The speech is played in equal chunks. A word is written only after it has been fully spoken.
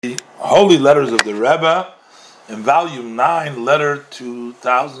Holy Letters of the Rebbe in Volume 9, Letter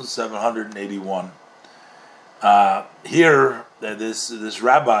 2781. Here, this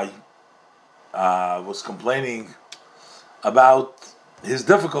rabbi was complaining about his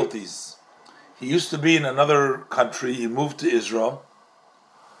difficulties. He used to be in another country. He moved to Israel,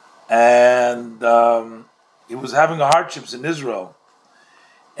 and he was having hardships in Israel.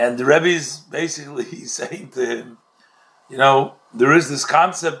 And the Rebbe is basically saying to him, there is this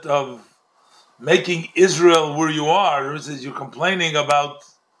concept of making Israel where you are. You're complaining about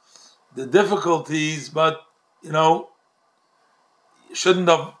the difficulties, but you shouldn't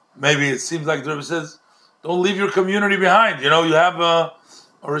have. Maybe it seems like the Rebbe says, don't leave your community behind. You have a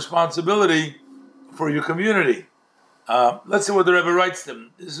responsibility for your community. Let's see what the Rebbe writes to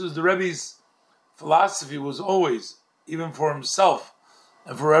him. This was the Rebbe's philosophy, was always, even for himself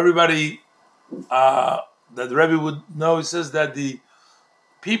and for everybody, that the Rebbe would know. He says that the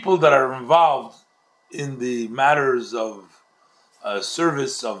people that are involved in the matters of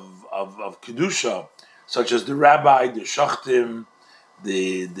service of kedusha, such as the rabbi, the shachtim,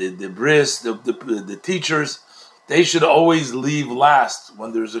 the bris, the teachers, they should always leave last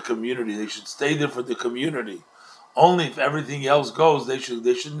when there's a community. They should stay there for the community. Only if everything else goes, they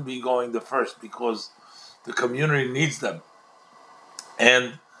shouldn't be going the first, because the community needs them.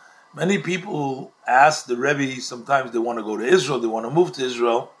 And many people ask the Rebbe, sometimes they want to go to Israel, they want to move to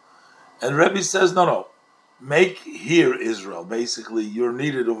Israel, and Rebbe says, no, make here Israel. Basically, you're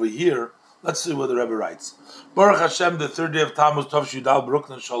needed over here. Let's see what the Rebbe writes. Baruch Hashem, the third day of Tammuz, Tov Shidal,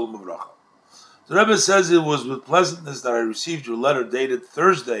 Brooklyn, Shalom Uvracha. The Rebbe says, it was with pleasantness that I received your letter dated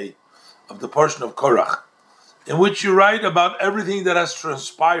Thursday of the portion of Korach, in which you write about everything that has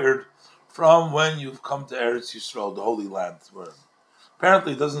transpired from when you've come to Eretz Yisroel, the Holy Land. Where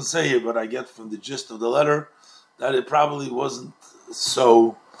apparently it doesn't say here, but I get from the gist of the letter that it probably wasn't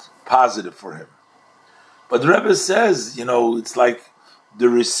so positive for him. But the Rebbe says, it's like the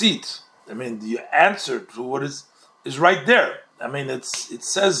receipt. The answer to what is right there. It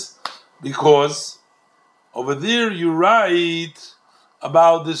says, because over there you write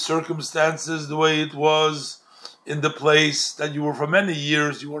about the circumstances, the way it was in the place that you were for many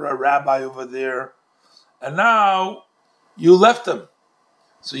years. You were a rabbi over there, and now you left them.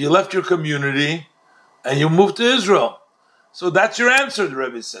 So you left your community and you moved to Israel. So that's your answer, the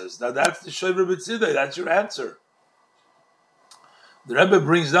Rebbe says. That's the Shover B'tzidei, that's your answer. The Rebbe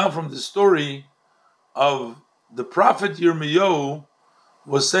brings down from the story of the prophet Yirmiyahu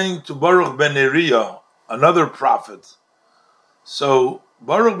was saying to Baruch ben Neriah, another prophet. So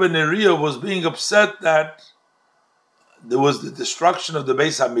Baruch ben Neriah was being upset that there was the destruction of the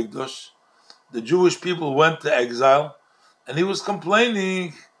Beis HaMikdash. The Jewish people went to exile, and he was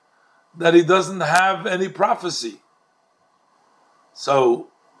complaining that he doesn't have any prophecy. So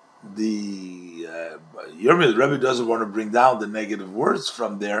the Rebbe doesn't want to bring down the negative words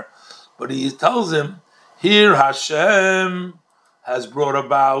from there, but he tells him, here Hashem has brought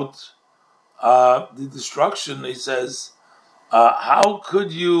about the destruction. He says, how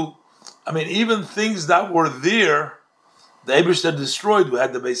could you, even things that were there, the Eibishter destroyed. We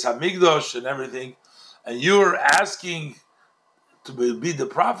had the Beis HaMikdash and everything, and you're asking to be the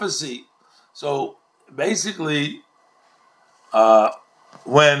prophecy. So basically,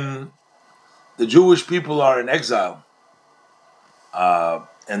 when the Jewish people are in exile,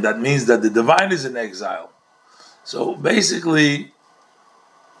 and that means that the divine is in exile. So basically,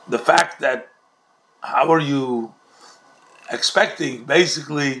 the fact that how are you expecting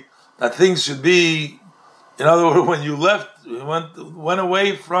basically that things should be, in other words, when you left, you went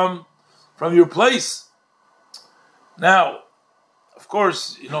away from your place. Now, of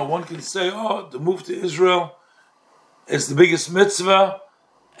course, one can say, to move to Israel is the biggest mitzvah,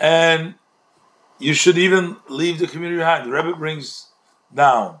 and you should even leave the community behind. The Rebbe brings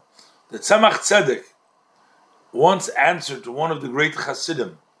down that Tzemach Tzedek once answered to one of the great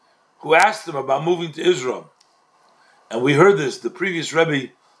Hasidim who asked him about moving to Israel. And we heard this, the previous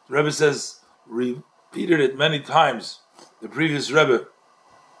Rebbe, the Rebbe says, repeated it many times, the previous Rebbe.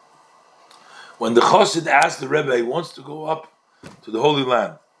 When the Chassid asked the Rebbe, he wants to go up to the Holy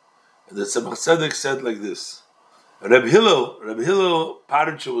Land, and the Tzemach Tzedek said like this, Reb Hillel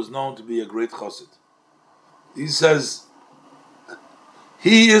Paritcher was known to be a great chassid. He says,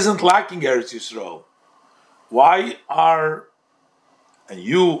 he isn't lacking Eretz Yisroel. Why and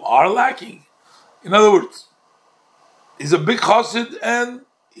you are lacking? In other words, he's a big chassid and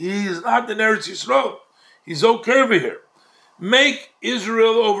he's not in Eretz Yisroel. He's okay over here. Make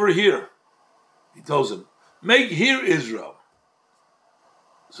Israel over here. He tells him, make here Israel.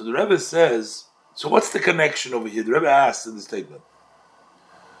 So the Rebbe says, so what's the connection over here? The Rebbe asks in the statement.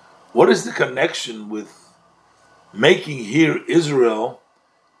 what is the connection with making here Israel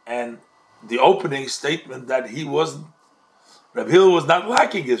and the opening statement that Reb Hillel was not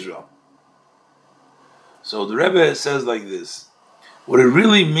lacking Israel? So the Rebbe says like this: what it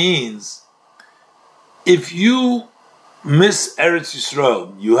really means, if you miss Eretz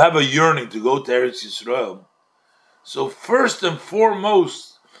Yisroel, you have a yearning to go to Eretz Yisroel. So first and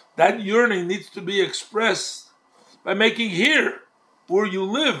foremost, that yearning needs to be expressed by making here, where you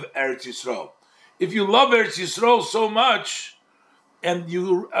live, Eretz Yisroel. If you love Eretz Yisroel so much, and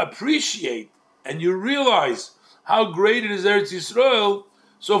you appreciate and you realize how great it is Eretz Yisroel,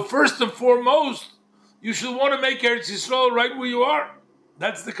 so first and foremost, you should want to make Eretz Yisroel right where you are.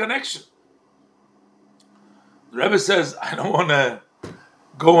 That's the connection. The Rebbe says, I don't want to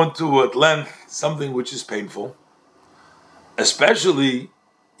go into at length something which is painful, especially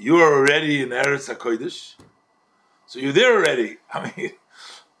you are already in Eretz HaKodesh, so you're there already. I mean,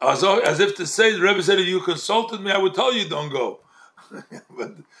 as if to say, the Rebbe said, if you consulted me, I would tell you don't go.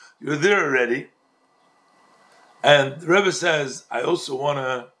 But you're there already. And the Rebbe says, I also want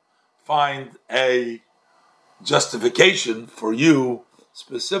to find a justification for you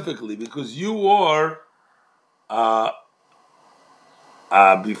specifically, because you are,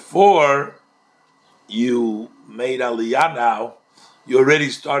 before you made Aliyah now, you already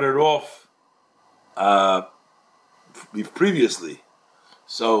started off previously.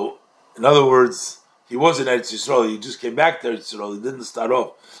 So, in other words, he was in Eretz Yisroel. He just came back to Eretz Yisroel. He didn't start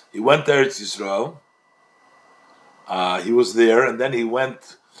off. He went to Eretz Yisroel. He was there, and then he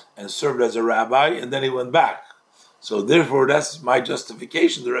went and served as a rabbi, and then he went back. So, therefore, that's my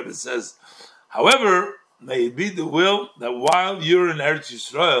justification. The Rebbe says, however, may it be the will that while you're in Eretz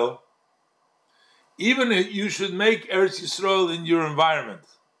Yisroel, even if you should make Eretz Yisroel in your environment.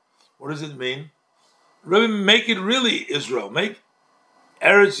 What does it mean? Rebbe, make it really Israel. Make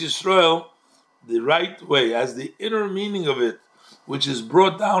Eretz Yisroel the right way, as the inner meaning of it, which is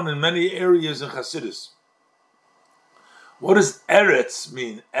brought down in many areas in Hasidus. What does Eretz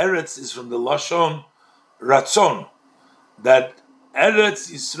mean? Eretz is from the Lashon Ratzon. That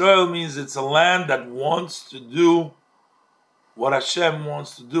Eretz Yisroel means it's a land that wants to do what Hashem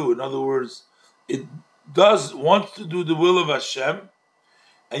wants to do. In other words, it wants to do the will of Hashem.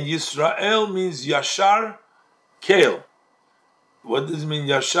 And Yisrael means Yashar Kel. What does it mean,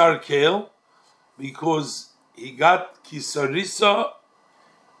 Yashar Kel? Because he got Kisarisa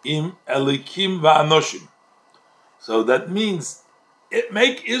im Elikim va'anoshim. So that means it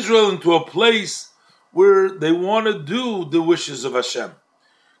make Israel into a place where they want to do the wishes of Hashem.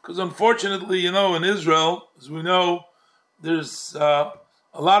 Because unfortunately, in Israel, as we know, there's a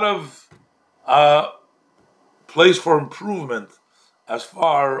lot of place for improvement as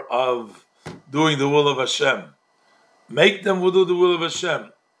far of doing the will of Hashem. Make them do the will of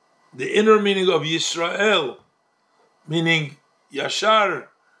Hashem. The inner meaning of Yisrael, meaning Yashar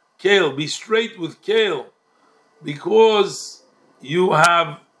Kel, be straight with Kel, because you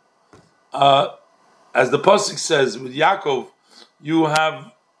have, as the pasuk says with Yaakov, you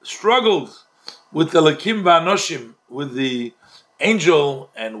have struggled with the Lakim Va'anoshim, with the angel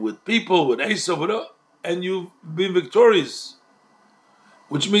and with people, with Esau, and you've been victorious.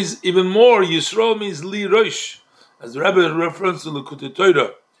 Which means even more, Yisrael means Li Rosh, as the Rebbe reference to Likutei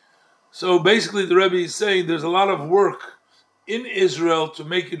Torah. So basically the Rebbe is saying there's a lot of work in Israel to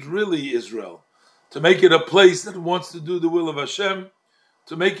make it really Israel, to make it a place that wants to do the will of Hashem,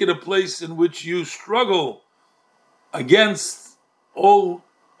 to make it a place in which you struggle against all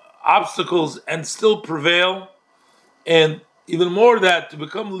obstacles and still prevail, and even more that, to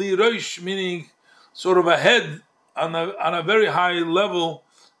become Li Rosh, meaning sort of a head on a very high level,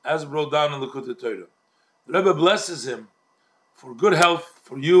 as brought down in the Likutei Torah. The Rebbe blesses him for good health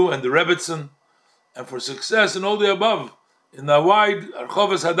for you and the Rebbetzin, and for success in all the above, in the wide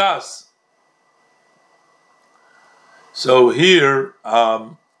Archoves Hadas. So here,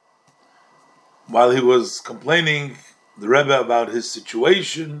 while he was complaining, the Rebbe, about his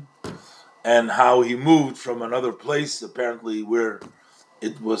situation and how he moved from another place, apparently where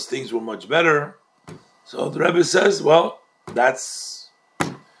things were much better. So the Rebbe says, well, that's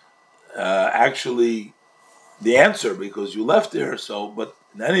actually the answer, because you left there. So, but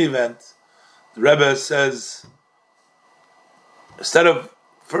in any event, the Rebbe says,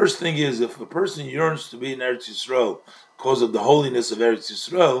 first thing is, if a person yearns to be in Eretz Yisroel because of the holiness of Eretz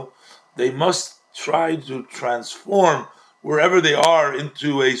Yisroel, they must try to transform wherever they are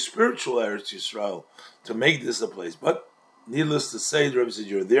into a spiritual Eretz Yisroel to make this a place. But needless to say, the Rebbe said,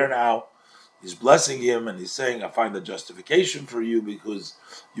 you're there now. He's blessing him, and he's saying, I find a justification for you because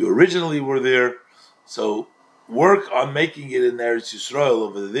you originally were there. So work on making it in Eretz Yisroel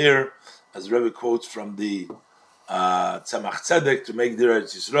over there, as the Rebbe quotes from the Tzemach Tzedek, to make the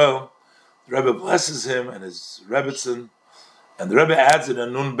Eretz Yisroel. The Rebbe blesses him and his Rebbetzin, and the Rebbe adds in a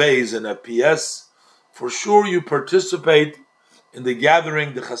Nun Beis and a PS, for sure you participate in the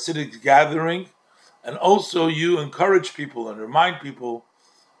gathering, the Hasidic gathering, and also you encourage people and remind people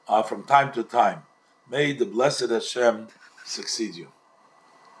from time to time. May the blessed Hashem succeed you.